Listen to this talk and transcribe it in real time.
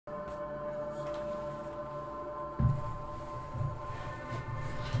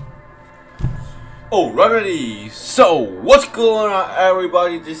Alrighty, so what's going on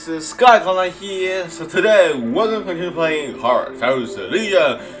everybody, this is Sky here. So today we're going to continue playing Horus Heresy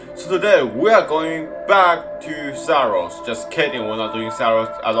Legion. So today we are going back to Saros. Just kidding, we're not doing Saros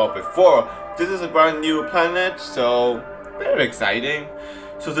at all before. This is a brand new planet, so very exciting.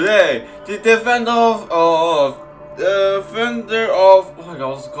 So today, the Defender of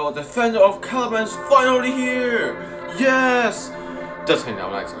Caliban is finally here! Yes! Just kidding,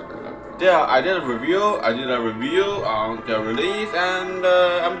 I'm not excited. Yeah, I did a review on their release, and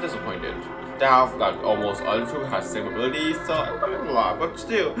I'm disappointed. They have like almost all the troops have same abilities, so I don't know a lot, but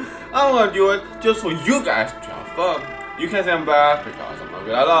still, I want to do it just for you guys to have fun. You can say I'm bad because I'm not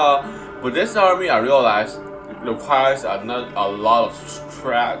good at all, but this army I realize requires a lot of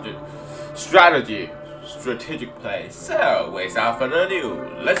strategic play. So without further ado,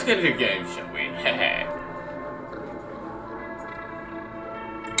 let's get into the game, shall we?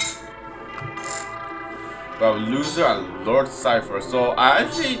 We have Loser and Lord Cypher, so I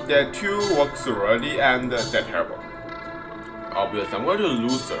actually did 2 works already and they're terrible. Obviously, I'm going to do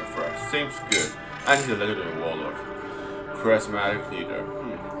Loser first, seems good. And he's a legendary warlord. Charismatic leader.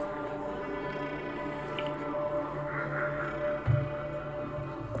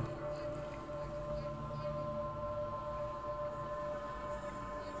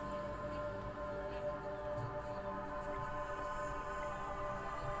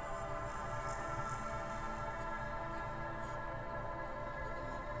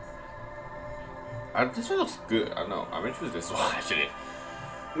 This one looks good. I know. I'm interested in this one actually.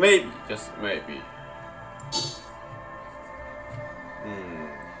 Maybe, just maybe.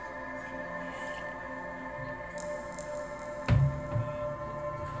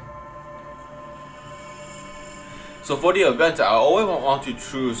 So for the event, I always want to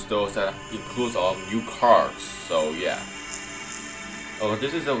choose those that includes all new cards. So yeah. Oh,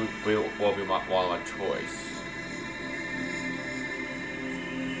 this is will be one of my choice.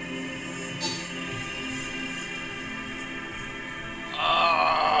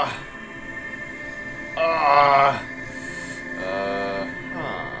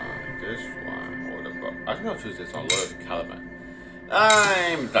 This one or the book. I think I'll choose this one, Horus Heresy Caliban.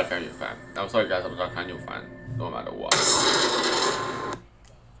 I'm that kind of fan. I'm sorry guys, I'm that kind of fan, no matter what.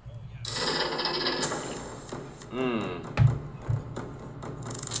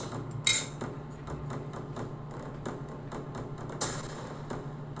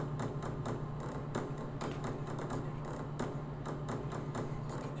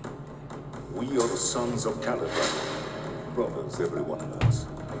 We are the sons of Caliban, brothers everyone knows.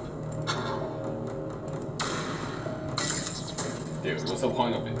 Dude, what's the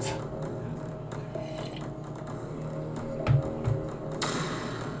point of it?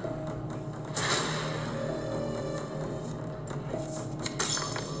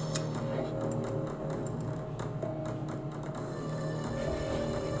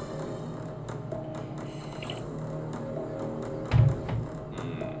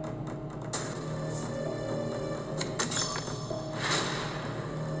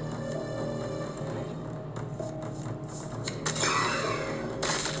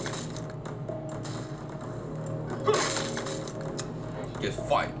 Just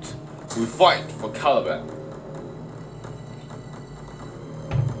fight. We fight for Caliban.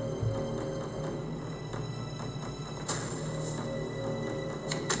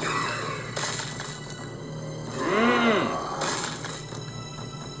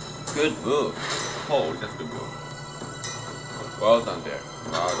 Good move. Oh, that's good move. Well done there.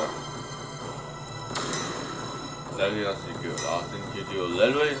 Well done. That's good. I think you do a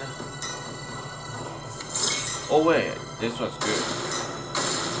little bit. Oh wait, this one's good.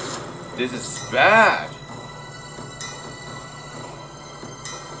 This is bad.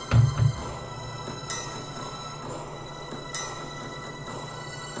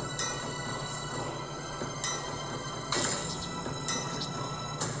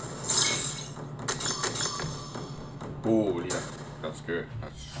 Oh yeah, that's good.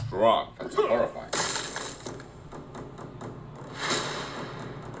 That's strong. That's horrifying.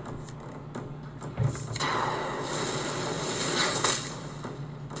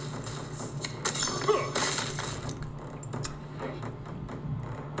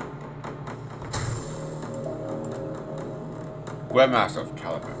 Webmaster of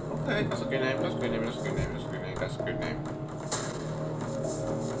Caliban. Okay, that's a good name, that's a good name, that's a good name, that's a good name, that's a good name.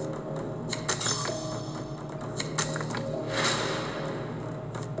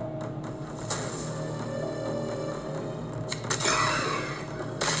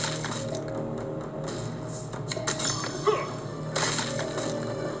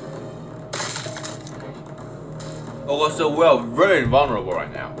 Oh, so we're very vulnerable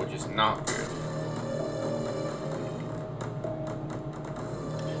right now, which is not good.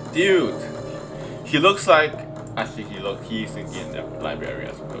 Dude, he looks like. Actually, he's in the library,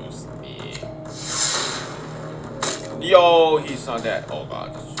 I suppose. Yeah. Yo, he's not dead. Oh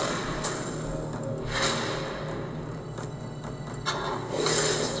god.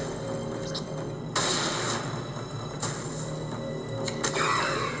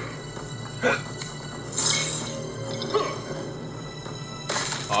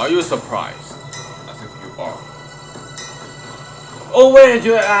 Are you surprised? I think you are. Oh wait,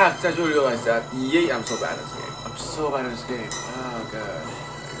 you act. I just realized that. Yeah, I'm so bad at this game. I'm so bad at this game. Oh god.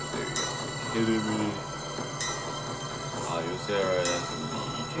 Are you serious?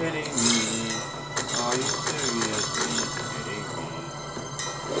 Kidding me? Are you seriously kidding me? Are you seriously kidding me?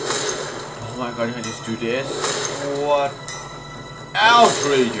 Oh my god, can I just do this? What?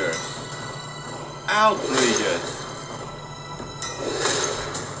 Outrageous! Outrageous!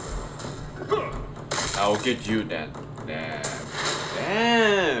 I'll get you then. Damn.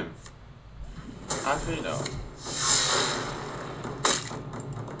 Damn! Actually, no.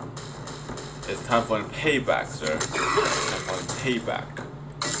 It's time for a payback, sir. Time for a payback.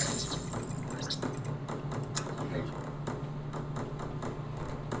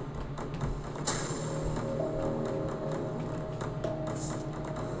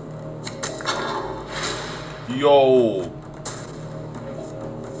 Yo!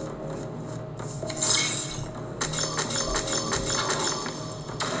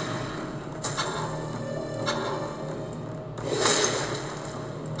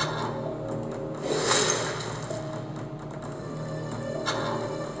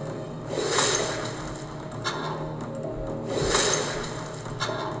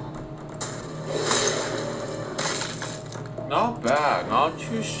 Not bad, not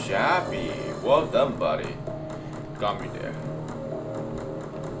too shabby. Well done, buddy. Got me there.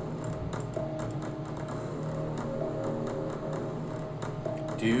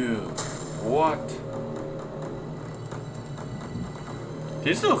 Dude, what?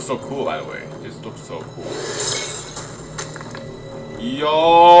 This looks so cool, by the way. This looks so cool.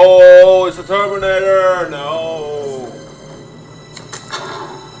 Yo, it's a Terminator! No!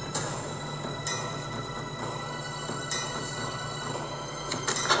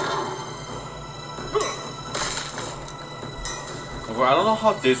 I don't know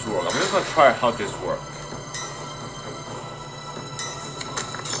how this works. I'm just gonna try how this works.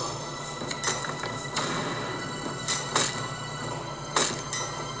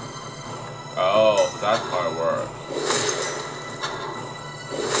 Oh, that's how it works.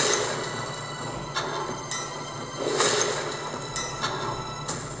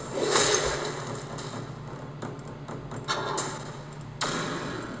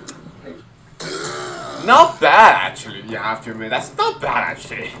 Not bad, actually. You have to admit, that's not bad,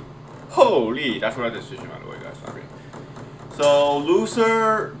 actually. Holy, that's the right decision, by the way, guys. Okay. So,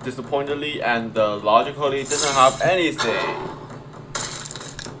 loser, disappointingly, and logically doesn't have anything.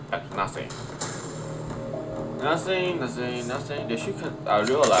 Nothing. Nothing. They should. I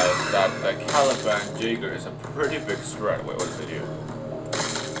realized that the Caliban Jaeger is a pretty big threat. Wait, what does it do?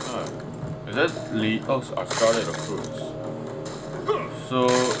 Oh, is that lead? Oh, so I started a cruise. So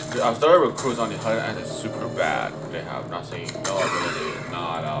I started with cruise on the other end. It's super bad. They have nothing, no ability,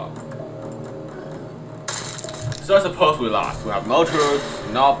 not at all. So I suppose we lost. We have no troops,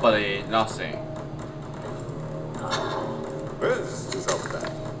 nobody, nothing. This is all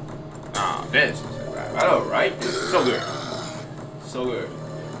bad. Ah, this is bad. I know, right? So good. So good.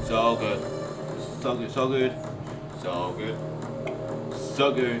 So good. So good. So good. So good.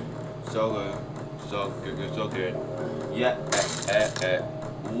 So good. So good. So good. So good. Yeah.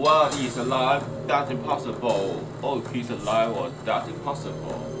 What is alive? That's impossible. Oh, he's alive. Or that's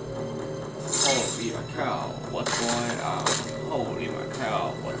impossible. Holy my cow, what's going on? Holy my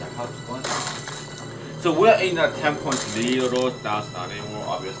cow, what the hell's going on? So we're in a 10 points lead, although that's not anymore,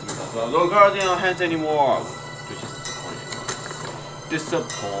 obviously, because no cards in our hands anymore. Which is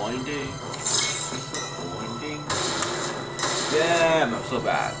disappointing. Disappointing. Damn, I'm so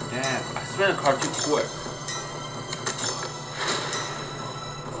bad. Damn, I spent a card too quick.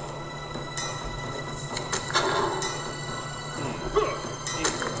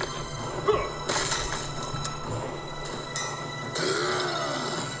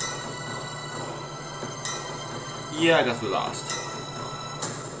 Yeah, I guess we lost.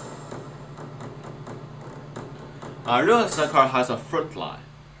 I realized that card has a front line,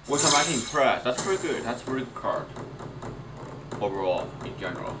 which I'm actually impressed. That's pretty good. That's a pretty good card. Overall, in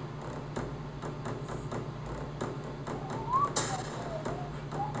general.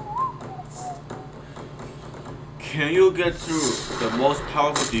 Can you get through the most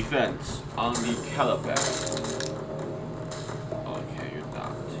powerful defense on the Caliban? Oh, can you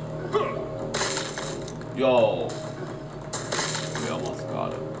not? Yo. We almost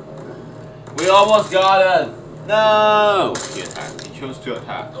got him. We almost got him! No! He attacked. He chose to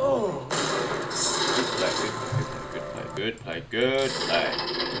attack. Oh. Good play. Good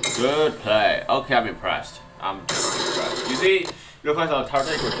play. Okay, I'm impressed. I'm just impressed. You see, real fast on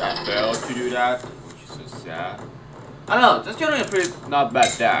target, which I failed to do that, which is so sad. I don't know, that's generally a pretty not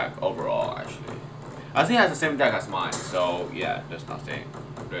bad deck overall, actually. I think it has the same deck as mine, so yeah, there's nothing.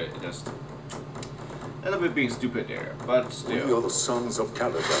 Just a little bit being stupid there, but still. We are the sons of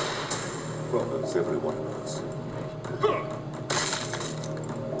Caliban. Brothers, every one of us.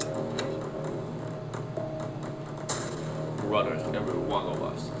 Brothers, every one of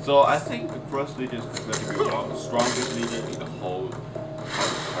us. So I think the Horus Legion is going to be one of the strongest legion in the whole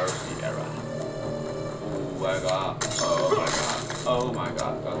Horus Heresy era. Oh my god. Oh my god. Oh my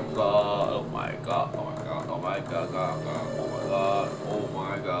god. Oh my god. Oh my god. Oh my god. Oh my god. Oh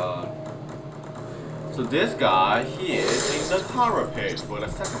my god. So this guy, he is in the cover page for the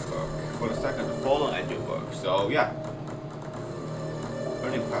second book. For the second Fallen Angel book. So yeah.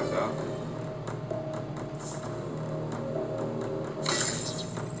 Pretty impressive.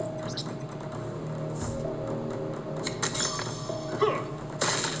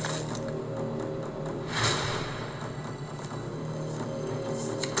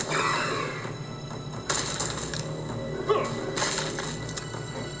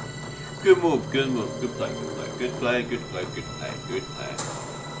 Good move, good move, good play, good play, good play, good play, good play, good play.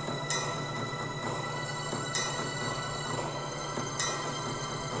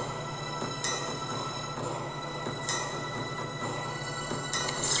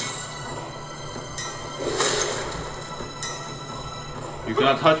 You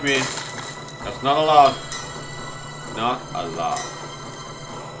cannot touch me. That's not allowed. Not allowed.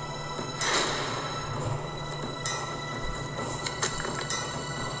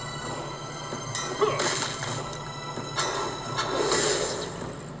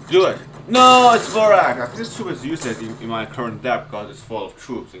 Do it! No, it's Vorak! I think this troop is useless in my current deck because it's full of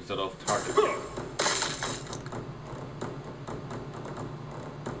troops instead of target.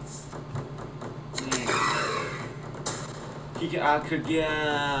 He can act again!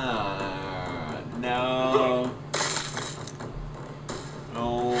 No!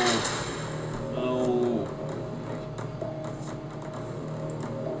 No! No!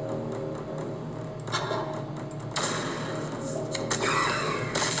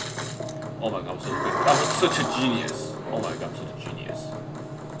 Oh my god, I'm such a genius. Oh my god, I'm such a genius.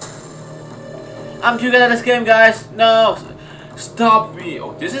 I'm too good at this game, guys. No! Stop me.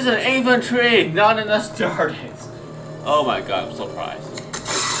 Oh, this is an infantry, not an Astartes. Oh my god, I'm surprised.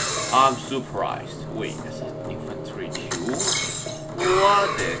 I'm surprised. Wait, this is infantry too?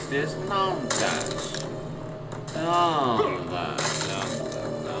 What is this nonsense?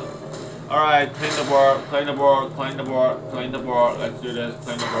 Alright, clean the board, clean the board, clean the board, clean the board. Let's do this,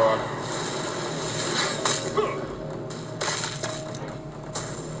 clean the board.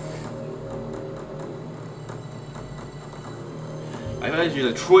 I feel like she's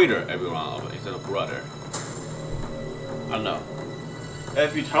a traitor every round of it instead of brother. I don't know.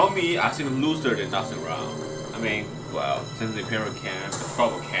 If you tell me I seem looser than nothing round, I mean, well, since the Imperial came, the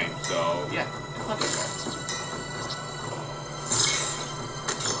trouble came, so yeah, it's not your fault.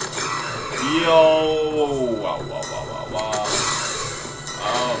 Yo! Wow, wow, wow, wow, wow.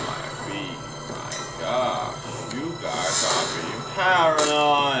 Oh my feet. My gosh. You guys are being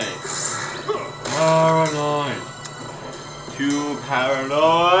paranoid. Paranoid. Too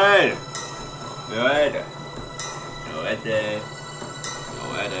paranoid. No edit. No edit. No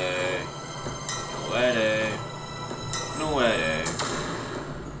edit. No edit. No edit.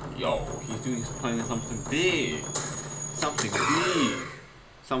 Yo, he's playing something big. Something big.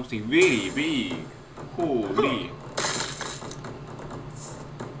 Something really big. Holy.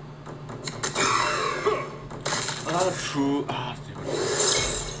 A lot of true.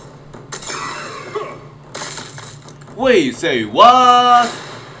 Wait, say what?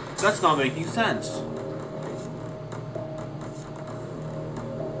 That's not making sense.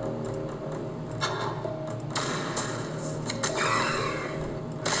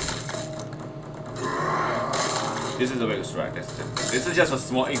 This is a big strike. This is just a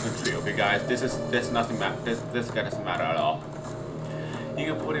small infantry, okay, guys. This nothing. This guy doesn't matter at all. You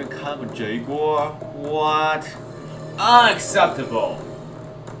can put in Caliban Jaguar. What? Unacceptable.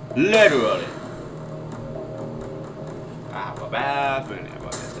 Literally. I have a bad feeling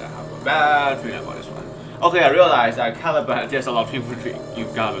about this. I have a bad feeling about this one. Okay, I realized that Caliban there's a lot of infantry in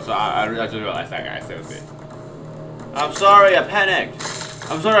Caliban, so I just realized that, guys. Seriously. I'm sorry. I panicked.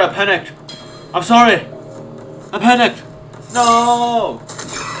 I'm sorry. I panicked. I'm sorry. I panicked! No!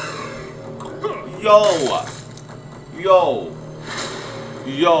 Yo,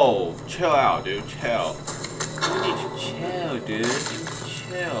 chill out, dude, chill. You need to chill, dude,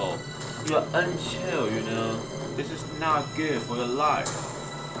 chill. You're unchill, you know. This is not good for your life.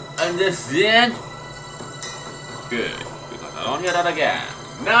 Understand? Good, because I don't hear that again.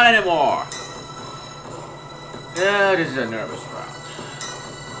 Not anymore. Yeah, this is a nervous round.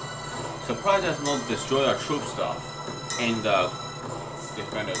 Surprised there's no destroy our troop stuff in the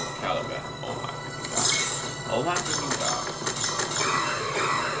Defenders of Caliban. Oh my freaking god. Oh my freaking god.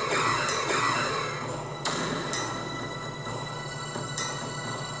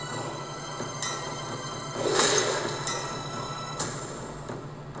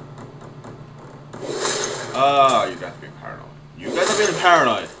 Oh, you guys are being paranoid. You guys are being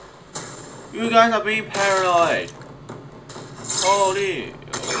paranoid. You guys are being paranoid. Holy.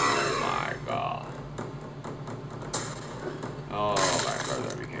 Oh my god. Oh my god,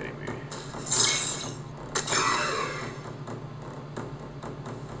 are you kidding me?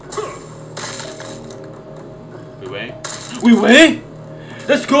 We win? We win?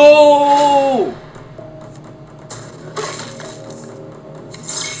 Let's go!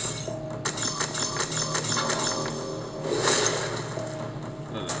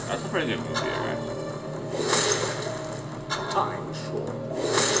 That's a pretty good movie, right? Time short.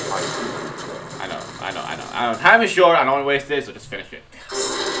 I know. Time is short. I don't want to waste it, so just finish it.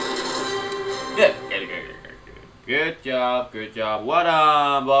 Good. Good job. What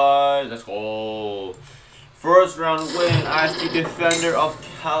up, boys? Let's go. First round win as the Defender of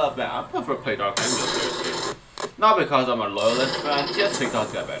Caliban. I prefer play Dark Angel, seriously. Not because I'm a loyalist fan, just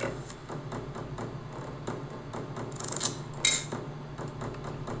because they're better.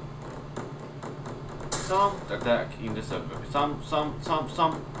 Some attack in this some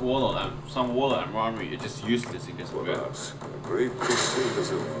warlord and army is just useless in this For event. us, a great crusade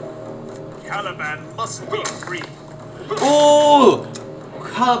is over. Caliban must be free. Oh!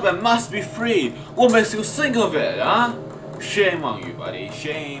 Caliban must be free! What makes you think of it, huh? Shame on you, buddy.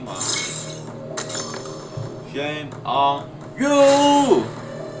 Shame on you. Shame on you!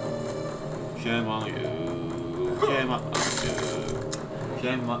 Shame on you. Shame on you.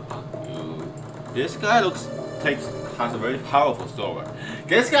 Shame on you. This guy has a very powerful sword.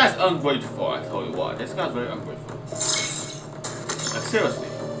 This guy's ungrateful, I tell you what. This guy's very ungrateful. Like, seriously.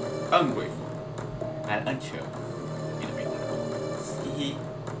 Ungrateful. And unchill. In the meantime. Hee hee.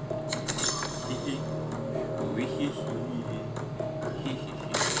 Hee hee. Hee hee.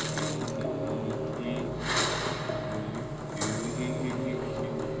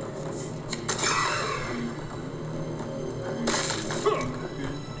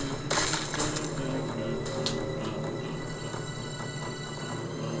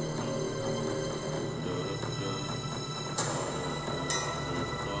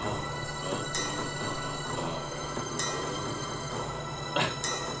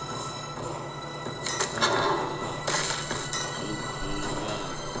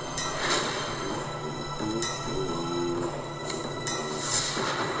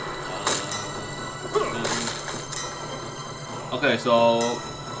 Okay, so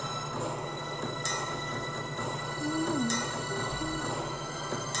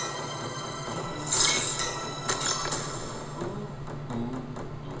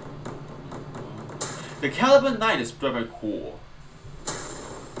the Caliban Knight is very cool.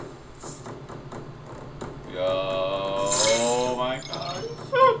 Yo, oh my god, it's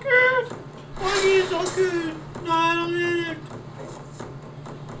so good! Why is it so good? No, I don't get it.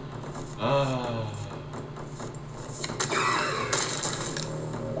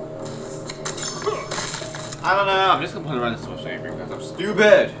 I don't know, I'm just gonna put around this much angry because I'm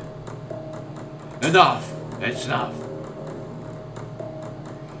stupid! Enough! It's enough!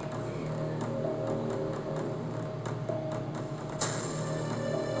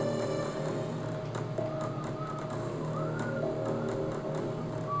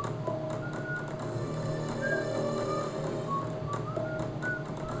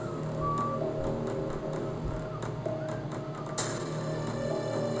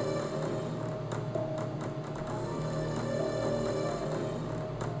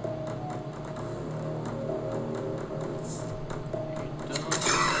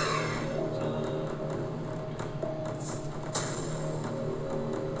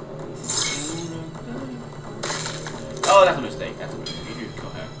 Oh, that's a mistake. That's a mistake. You do go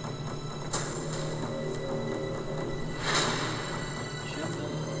ahead.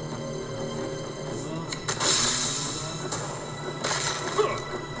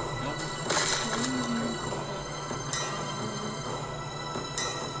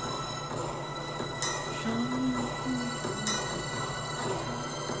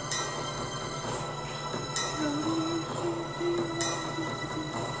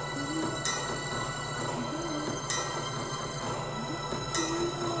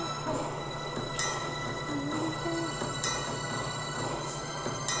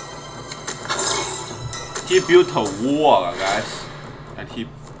 He built a wall, guys, and he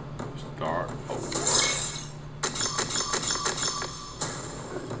started a war.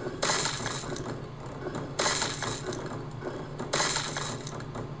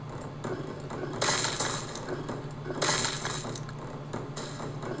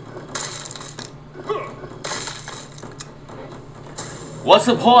 What's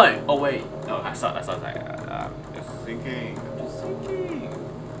the point? Oh wait, no, I saw that. I'm just thinking.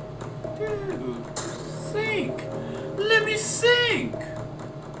 Dude, think. Let me think.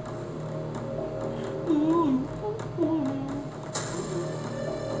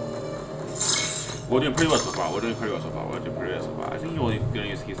 We're doing pretty well so far. I think he's gonna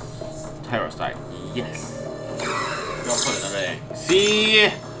use his terror side. Yes. Don't put it away. See?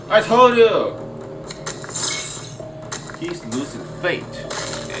 I told you. He's losing fate.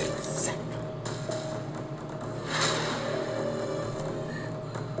 Exactly.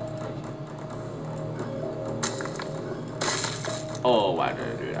 Oh, why did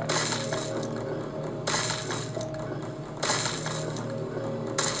I do that?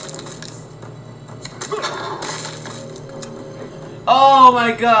 Oh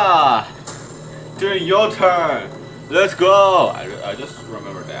my god! During your turn! Let's go! I just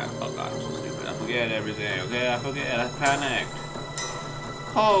remember that. Oh god, I'm so stupid. I forget everything, okay? I panicked.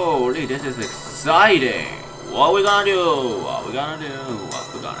 Holy, this is exciting! What we gonna do? What we gonna do?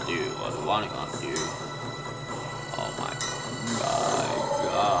 Oh my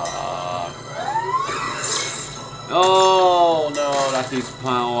god. Oh no, that's his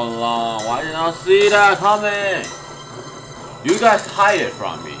plan all along. Why did I not see that coming? You guys hide it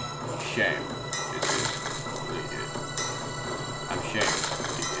from me. Shame. I'm ashamed.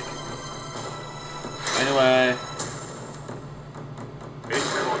 Anyway. It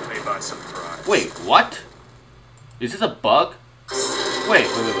caught me by surprise. Wait, what? Is this a bug? Wait.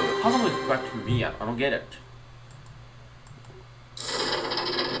 How come it's back to me? I don't get it.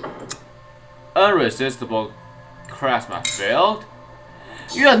 Unresistible craftsman failed?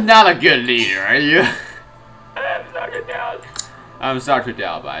 You're not a good leader, are you? I'm starting to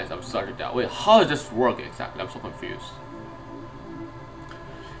doubt, guys. Wait, how does this work exactly? I'm so confused.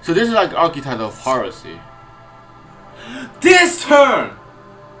 So this is like archetype of heresy. This turn!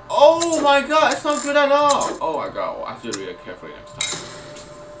 Oh my god, it's not good at all! Oh my god, well, I have to read it carefully next time.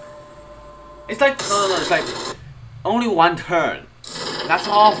 It's like, no, it's like only one turn. That's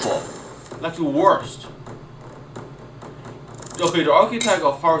awful. Like the worst. Okay, the archetype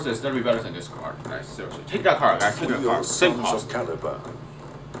of Horus is gonna be better than this card, guys. Seriously, take that card, guys. Take that card. Same cost. Defenders of Caliban.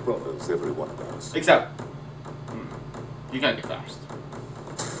 Brothers, every one of us. Except, you can't get fast.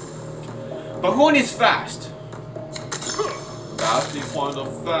 But who needs fast? That's the point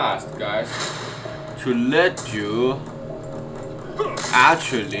of fast, guys. To let you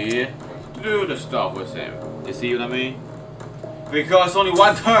actually do the stuff with him. You see what I mean? Because only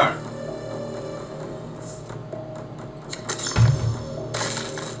one turn.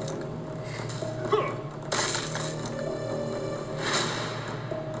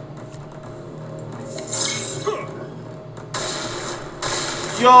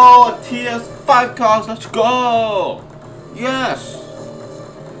 Yo, TS 5 cards, let's go! Yes!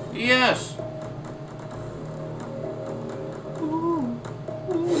 Yes!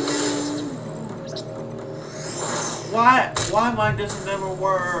 Why mine doesn't never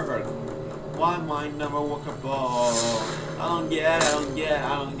work? Why mine never workable? I don't get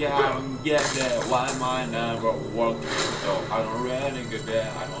that. Why mine never working? So I don't really get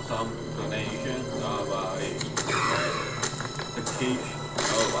that. I know some explanation about it. The teach.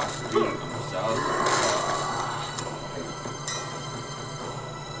 Oh, I do it myself.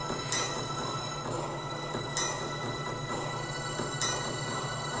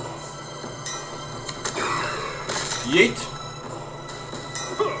 Yeet!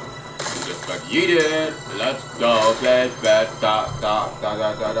 You just got yeeted. Let's go, play bad da da da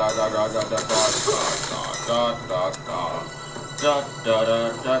da da da da da da da da da da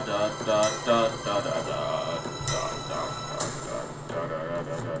da da da da.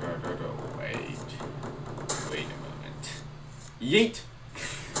 Wait a moment. Yeet!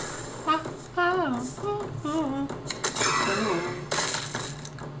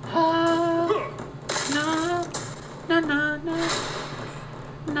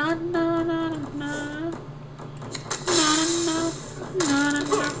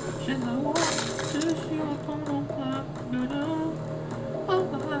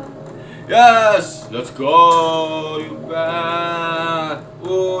 Yes! Let's go! You bad!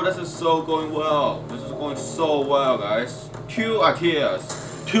 Oh, this is so going well. This is going so well, guys. 2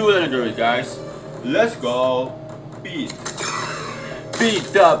 ideas. 2 legendary, guys. Let's go. Beat.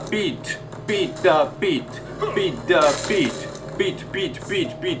 Beat the beat. Beat the beat. Beat the beat. Beat the beat.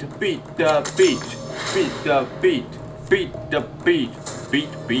 Beat the beat.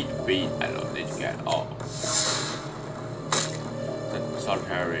 Beat. I love this guy. Oh.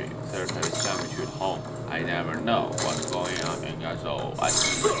 Solitary cemetery home. I never know what's going on in your soul. I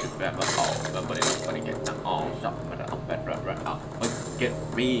see what you remember. Oh, nobody get down on shop, but I'm better right now. Get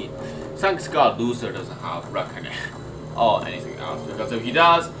me. Thanks God, loser doesn't have reckoning or anything else, because if he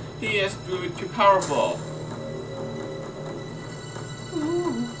does, he is too powerful.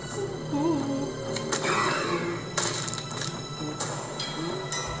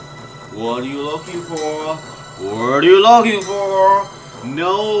 What are you looking for? What are you looking for?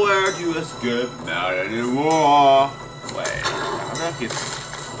 Nowhere to escape, not anymore. Wait, that is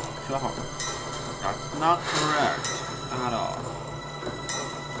sure. That's not correct at all.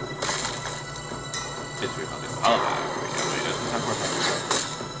 It's because it's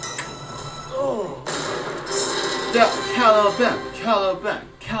Caliban. The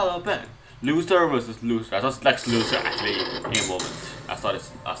Caliban. Loser versus loser. I thought Lex Loser actually in a moment. I saw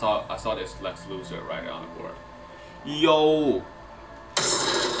this Lex Loser right on the board. Yo.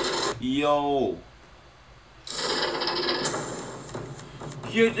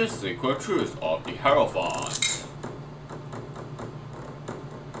 Here's the secret truth of the Hierophant.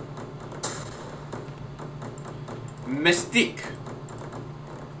 Mystique.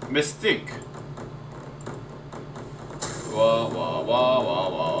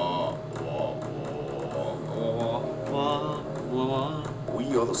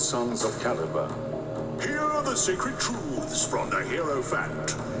 We are the sons of Caliban. Here are the secret truths from the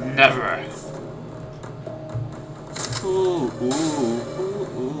Hierophant. Never. Ooh.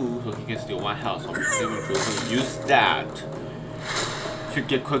 So he can steal one house from the secret troop and use that to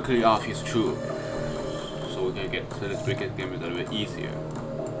get quickly off his troop. So we can get to this wicked game a little bit easier.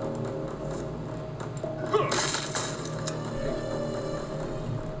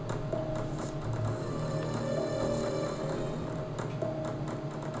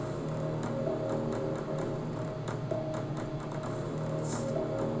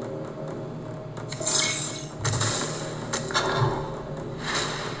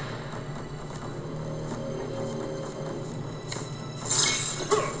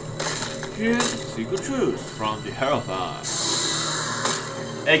 Here's secret truth from the Hierophant.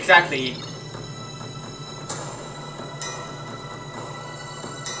 Exactly.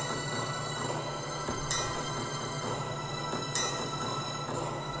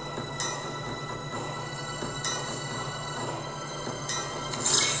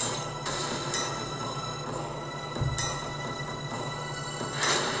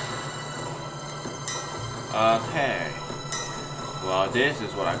 Okay. Well, this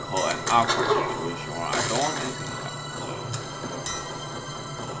is what I call an awkward situation where I don't want anything to happen,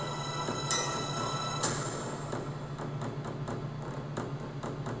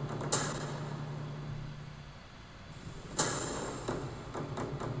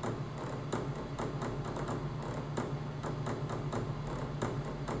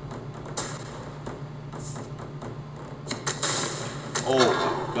 Oh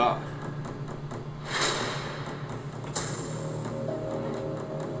my god.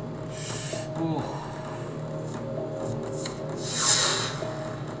 Ooh.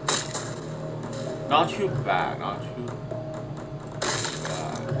 Not too bad,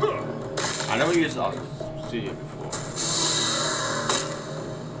 I never used obsidian before.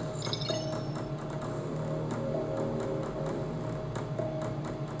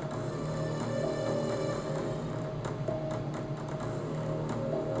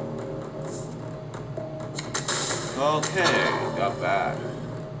 Okay, got bad.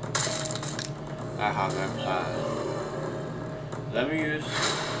 I have a plan. Let me use.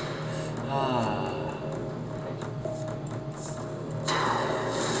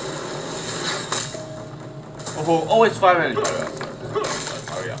 Oh, always 5 minutes.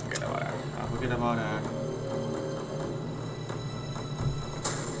 Oh yeah, forget about that. Forget about that.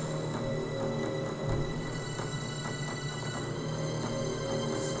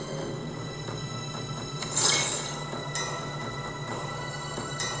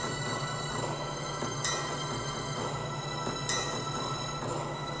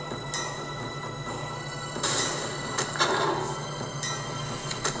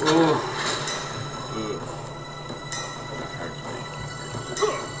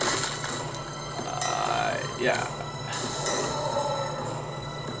 Yeah.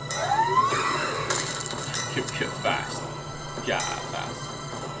 Get fast. Yeah, fast.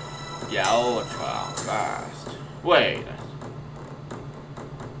 Yeah, ultra fast. Wait.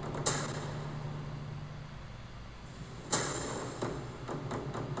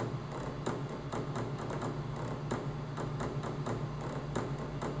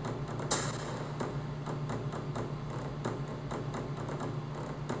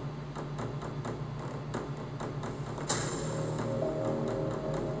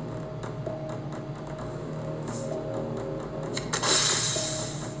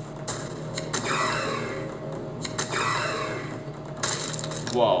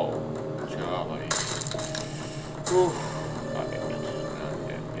 Whoa. Chill out, buddy. Oof. Not dead yet. Not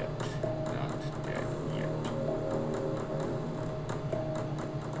dead yet. Not dead yet.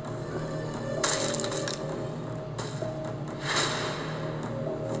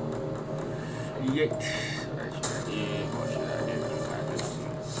 Yet. What should I do? What should I do?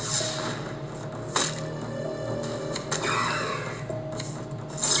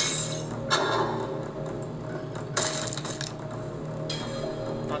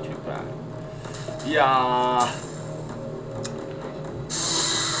 Not too bad. Yeah.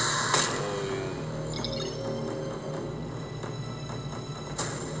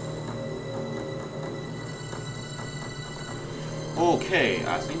 Okay,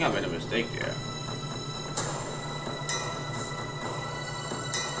 I think I made a mistake there.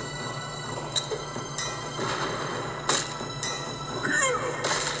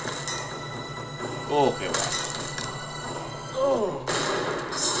 Okay, well.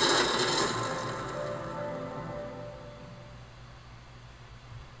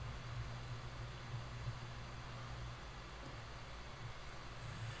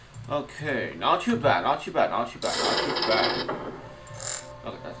 Okay, not too bad, not too bad, not too bad, not too bad.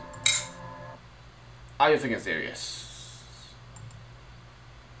 Okay, that's it. Are you thinking serious?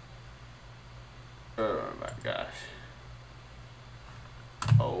 Oh my gosh.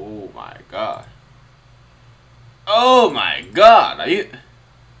 Oh my god. Oh my god! Are you...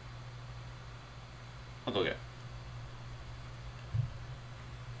 어떡해.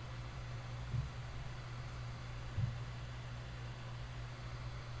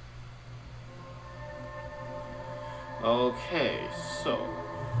 Okay, so...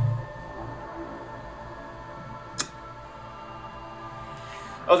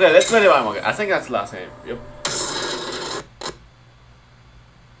 Okay, let's play the one more game. I think that's the last game. Yep.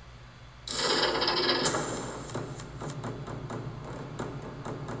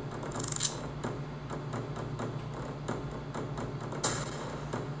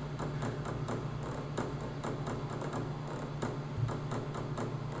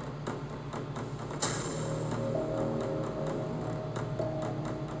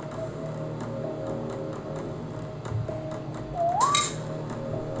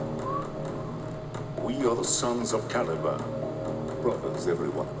 We are the sons of Caliban, brothers, every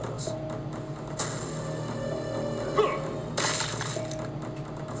one of us.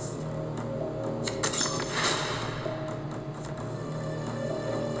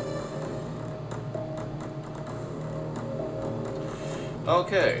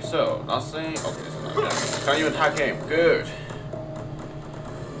 Okay, so nothing. Okay, so nothing. Can you attack him? Good.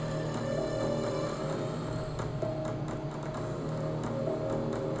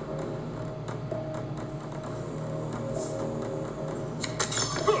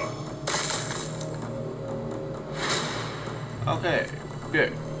 Okay,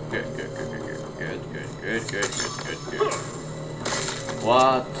 good. Good.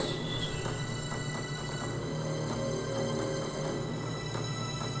 What?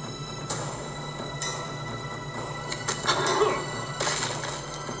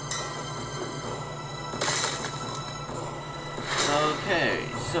 Okay,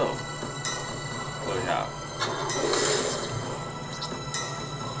 so what do we have?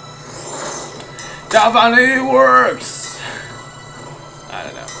 That finally works! I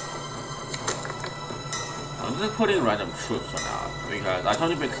don't know. I'm just putting random troops for now because I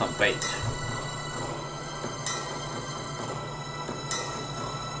want to make some bait.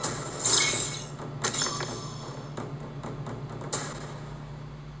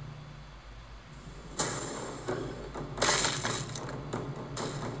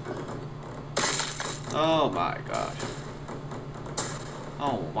 Oh my god.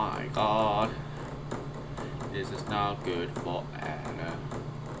 Oh my god. This is not good for Anna.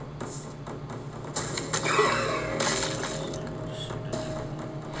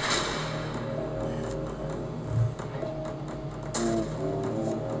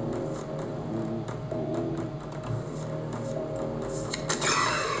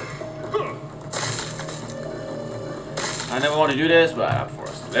 I never want to do this, but I'm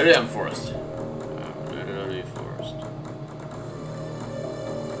forced. Literally, I'm forced. I'm literally forced.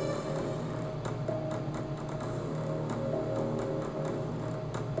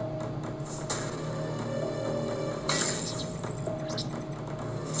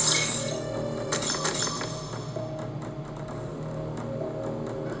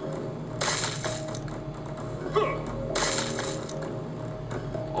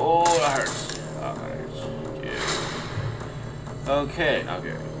 Oh, that hurts. Oh, that hurts. Yeah. Okay, not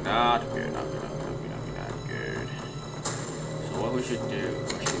good. Not good. Not good. Not good. So what we should do?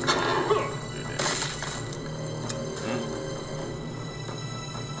 What should we do?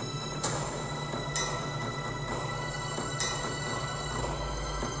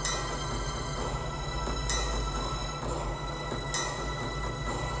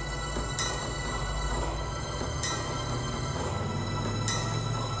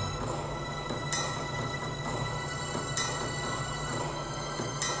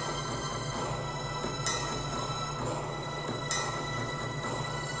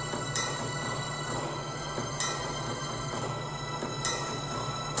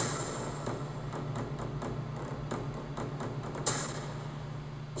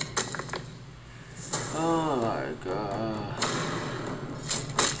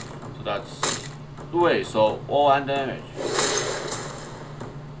 So that's wait. So all one damage.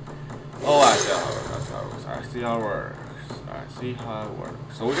 Oh, I see how it works. I see how it works. I see how it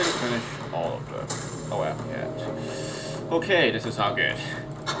works. So we're gonna finish all of them. Oh, well, yeah. Okay, this is not good.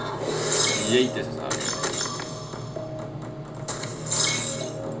 Yeet, this is not good.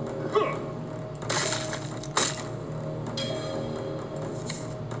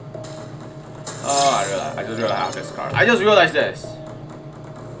 Oh, I just realized I have this card. I just realized this.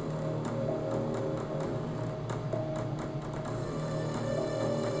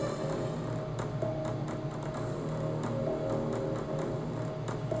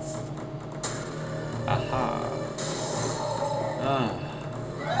 Aha.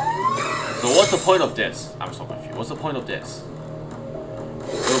 So what's the point of this? I'm so confused. What's the point of this?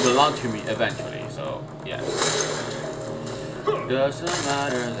 It will belong to me eventually, so yeah. Doesn't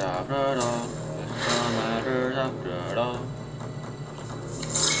matter after all. Doesn't matter after all.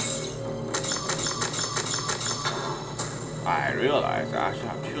 I realized I actually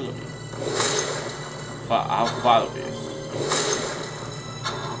have two of these. I have 5 of these.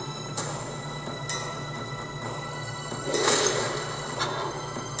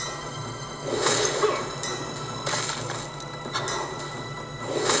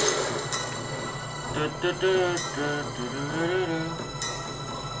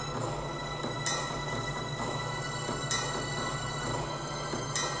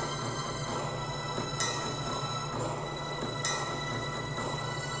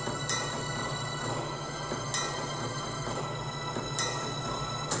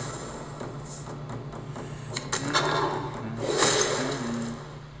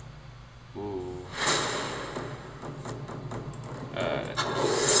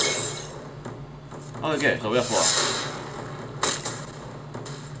 Okay, so we have 4.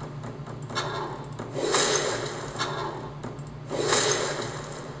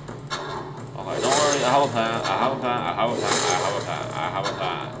 Okay, don't worry, I have a plan, I have a plan, I have a plan, I have a plan, I have a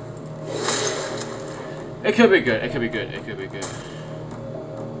plan. It could be good, it could be good, it could be good.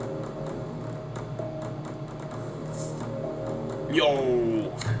 Yo!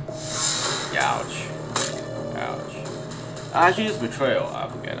 Ouch. Ouch. I actually use betrayal, I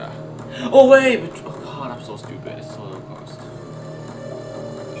forget that. Oh wait! Oh god, I'm so stupid. It's so low cost.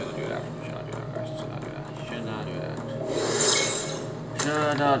 Should not do that. Should not do that, guys. Should not do that. Should not do that.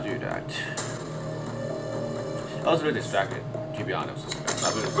 Should not do that. I was really distracted, to be honest.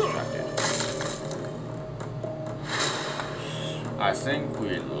 I'm really distracted. I think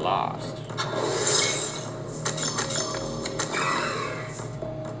we lost.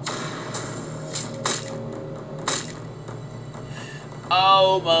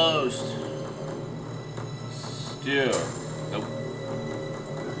 Almost. Still. Nope.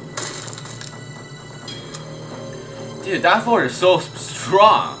 Dude, that fort is so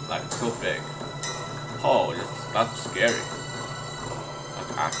strong. Like, so big. Oh, that's scary.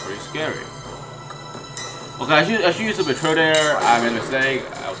 That's actually scary. Okay, I should use a betrayal there. I made a mistake.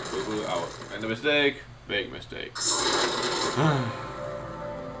 I made a mistake. Big mistake.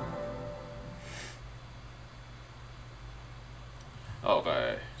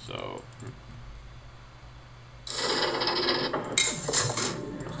 Okay, so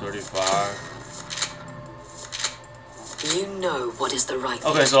 35. You know what is the right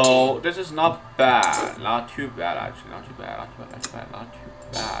thing Okay, to so do. this is not bad. Not too bad actually. Not too bad. Not too bad. Not too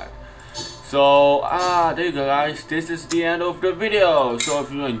bad. So there you go, guys. This is the end of the video. So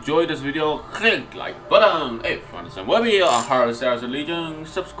if you enjoyed this video, click like button. If you want to see more video on Horus Heresy Legion,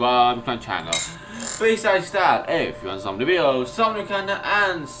 subscribe to my channel. Besides that, if you want some new videos, some new content,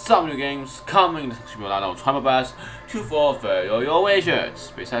 and some new games coming in the description below, I'll try my best to fulfill your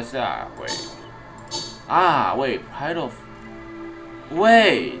wishes. Besides that, wait. Pride of...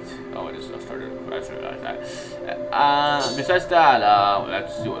 Wait! Oh, I just started. I just realized that. Besides that,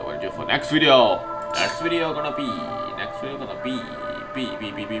 let's see what I want to do for next video. Next video gonna be...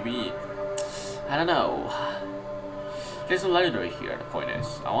 I don't know. There's a legendary here, the point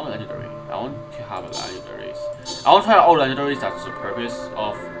is. I want a legendary. I want to have a legendaries. I want to try out all legendaries. That's the purpose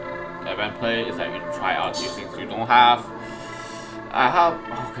of event play, is that you try out new things you don't have. I have...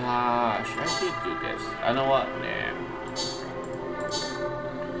 Oh gosh, I should do this. I know what? Nah.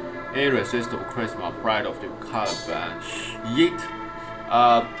 Irresistible Charisma, Pride of the Caliban. Yeet.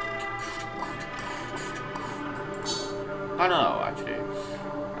 I don't know, actually.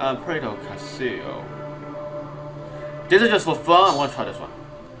 Preto Casio. This is just for fun. I want to try this one.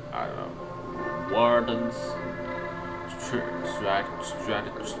 I don't know. Wardens.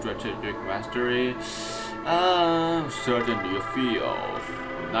 Strategic Mastery. Certain you feel.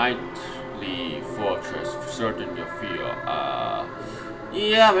 Knightly Fortress. Certain you feel.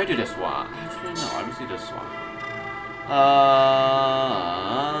 Yeah, maybe this one. Actually, no. Let me see this one.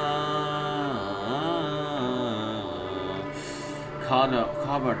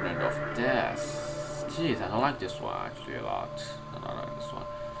 Covenant of Death. Jeez, I don't like this one actually a lot. I don't like this one.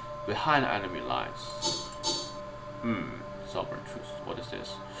 Behind enemy lines. Sovereign Truth. What is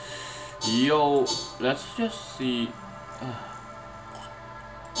this? Yo, let's just see.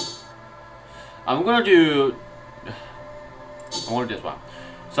 I'm gonna do this one.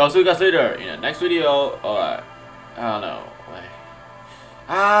 So I'll see you guys later in the next video. Alright. I don't know. Wait.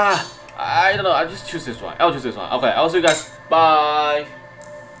 I don't know. I just choose this one. I'll choose this one. Okay, I'll see you guys. Bye.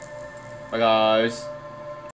 Bye guys.